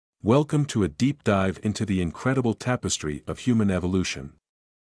Welcome to a deep dive into the incredible tapestry of human evolution.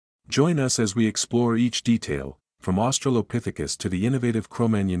 Join us as we explore each detail, from Australopithecus to the innovative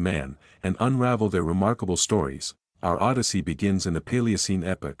Cromagnon Man, and unravel their remarkable stories. Our odyssey begins in the Paleocene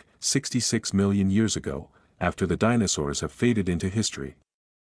epoch, 66 million years ago, after the dinosaurs have faded into history.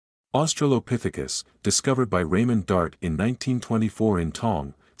 Australopithecus, discovered by Raymond Dart in 1924 in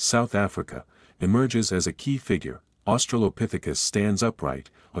Tong, South Africa, emerges as a key figure. Australopithecus stands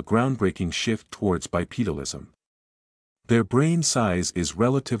upright, a groundbreaking shift towards bipedalism. Their brain size is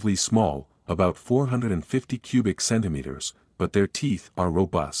relatively small, about 450 cubic centimeters, but their teeth are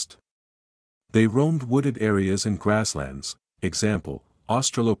robust. They roamed wooded areas and grasslands, example,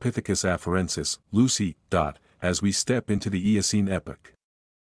 Australopithecus afarensis, Lucy. As we step into the Eocene epoch.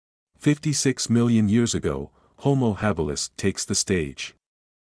 56 million years ago, Homo habilis takes the stage.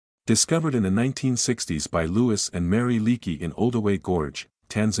 Discovered in the 1960s by Lewis and Mary Leakey in Olduvai Gorge,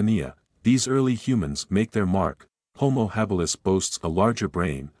 Tanzania, these early humans make their mark. Homo habilis boasts a larger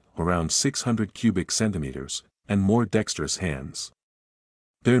brain, around 600 cubic centimeters, and more dexterous hands.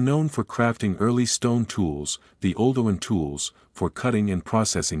 They're known for crafting early stone tools, the Oldowan tools, for cutting and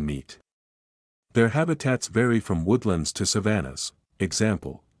processing meat. Their habitats vary from woodlands to savannas,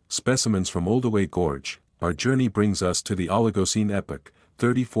 example, specimens from Olduvai Gorge. Our journey brings us to the Oligocene epoch,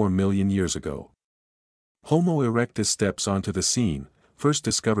 34 million years ago. Homo erectus steps onto the scene, first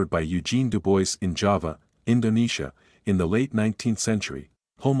discovered by Eugene Du Bois in Java, Indonesia, in the late 19th century.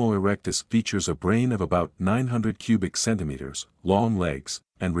 Homo erectus features a brain of about 900 cubic centimeters, long legs,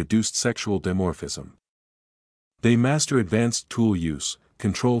 and reduced sexual dimorphism. They master advanced tool use,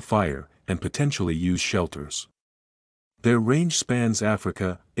 control fire, and potentially use shelters. Their range spans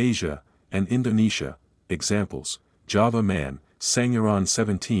Africa, Asia, and Indonesia. Examples, Java man, Sangiron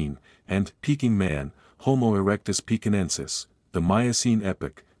 17, and Peking man, Homo erectus pekinensis. The Miocene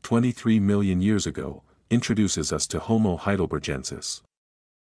epoch, 23 million years ago, introduces us to Homo heidelbergensis.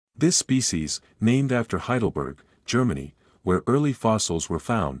 This species, named after Heidelberg, Germany, where early fossils were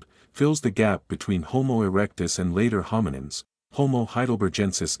found, fills the gap between Homo erectus and later hominins. Homo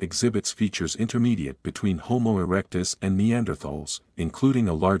heidelbergensis exhibits features intermediate between Homo erectus and Neanderthals, including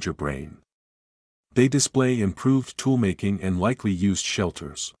a larger brain. They display improved toolmaking and likely used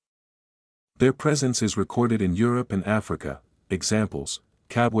shelters. Their presence is recorded in Europe and Africa. Examples,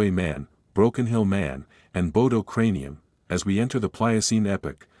 Kabwe man, Broken Hill man, and Bodo cranium. As we enter the Pliocene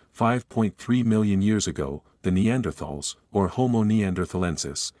epoch, 5.3 million years ago, the Neanderthals, or Homo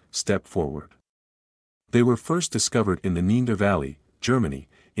neanderthalensis, step forward. They were first discovered in the Neander Valley, Germany,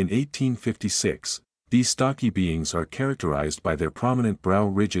 in 1856. These stocky beings are characterized by their prominent brow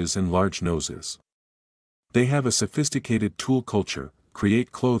ridges and large noses. They have a sophisticated tool culture,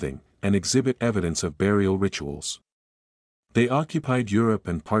 create clothing, and exhibit evidence of burial rituals. They occupied Europe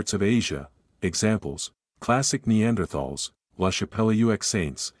and parts of Asia. Examples, classic Neanderthals, La Chapelle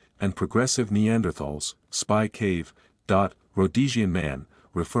Saints, and progressive Neanderthals, Spy Cave. Rhodesian man,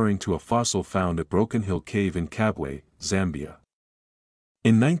 referring to a fossil found at Broken Hill Cave in Kabwe, Zambia.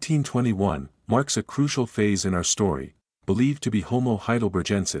 In 1921, marks a crucial phase in our story. Believed to be Homo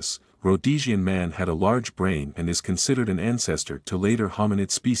heidelbergensis, Rhodesian man had a large brain and is considered an ancestor to later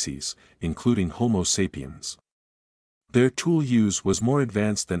hominid species, including Homo sapiens. Their tool use was more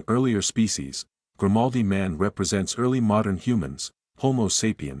advanced than earlier species. Grimaldi man represents early modern humans, Homo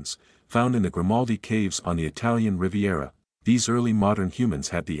sapiens, found in the Grimaldi caves on the Italian Riviera. These early modern humans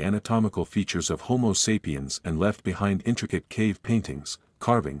had the anatomical features of Homo sapiens and left behind intricate cave paintings,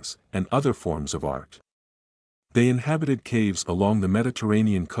 carvings, and other forms of art. They inhabited caves along the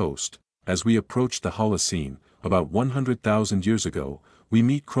Mediterranean coast. As we approach the Holocene, about 100,000 years ago, we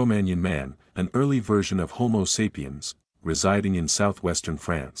meet Cromagnon man, an early version of Homo sapiens, residing in southwestern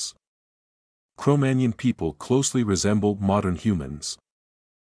France. Cromagnon people closely resemble modern humans.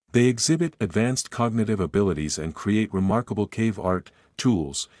 They exhibit advanced cognitive abilities and create remarkable cave art,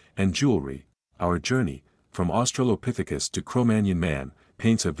 tools, and jewelry. Our journey, from Australopithecus to Cromagnon man,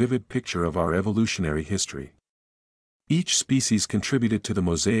 paints a vivid picture of our evolutionary history. Each species contributed to the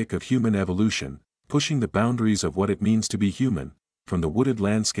mosaic of human evolution, pushing the boundaries of what it means to be human, from the wooded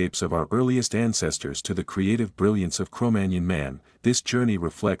landscapes of our earliest ancestors to the creative brilliance of Cromagnon man. This journey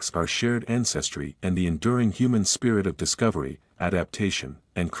reflects our shared ancestry and the enduring human spirit of discovery, adaptation,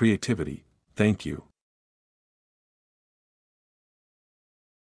 and creativity. Thank you.